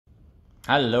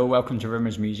Hello, welcome to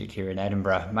Ritmuller Music here in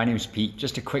Edinburgh. My name is Pete.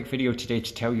 Just a quick video today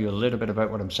to tell you a little bit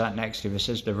about what I'm sat next to. This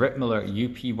is the Ritmuller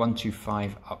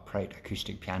UP125 upright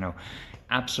acoustic piano.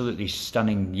 Absolutely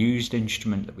stunning used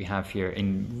instrument that we have here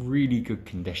in really good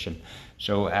condition.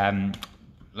 So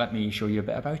let me show you a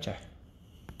bit about it.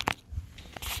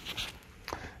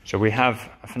 So we have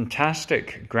a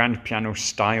fantastic grand piano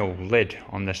style lid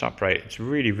on this upright. It's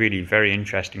really very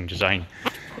interesting design.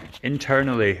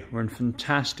 Internally, we're in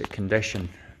fantastic condition.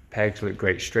 Pegs look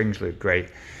great, strings look great.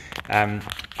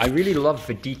 I really love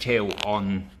the detail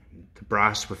on the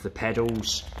brass with the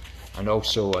pedals, and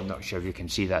also, I'm not sure if you can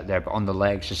see that there, but on the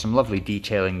legs, there's some lovely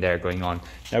detailing there going on.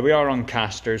 Now we are on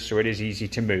casters, so it is easy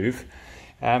to move.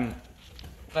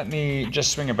 Let me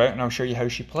just swing about and I'll show you how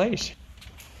she plays.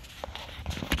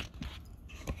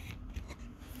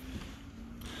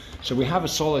 So we have a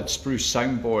solid spruce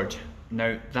soundboard.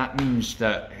 Now that means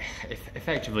that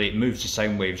effectively it moves the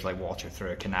sound waves like water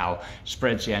through a canal,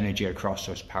 spreads the energy across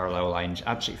those parallel lines.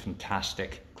 Absolutely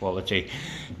fantastic quality.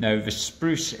 Now the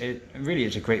spruce, it really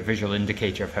is a great visual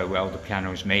indicator of how well the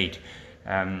piano is made.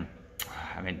 I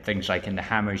mean, things like in the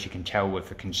hammers, you can tell with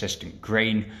the consistent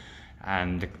grain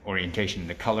and the orientation and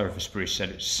the colour of the spruce that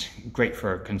it's great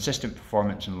for consistent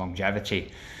performance and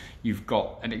longevity. You've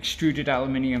got an extruded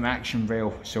aluminium action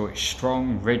rail, so it's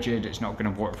strong, rigid, it's not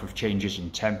going to work with changes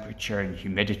in temperature and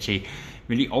humidity.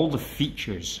 Really all the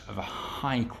features of a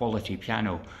high quality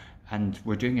piano, and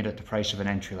we're doing it at the price of an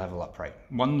entry-level upright.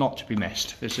 One not to be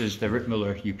missed. This is the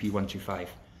Ritmuller UP125.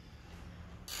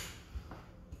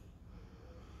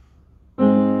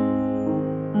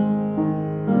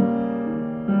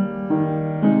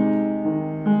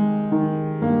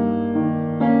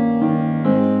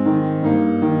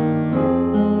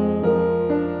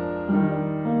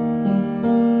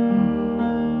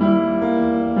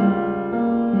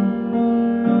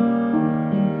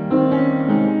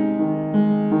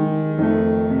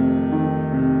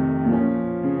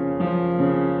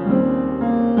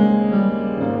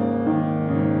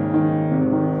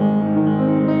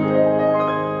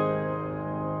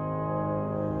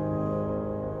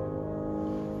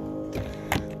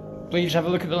 Please have a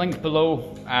look at the link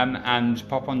below and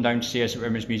pop on down to see us at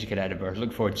Ritmuller Music in Edinburgh.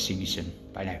 Look forward to seeing you soon.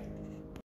 Bye now.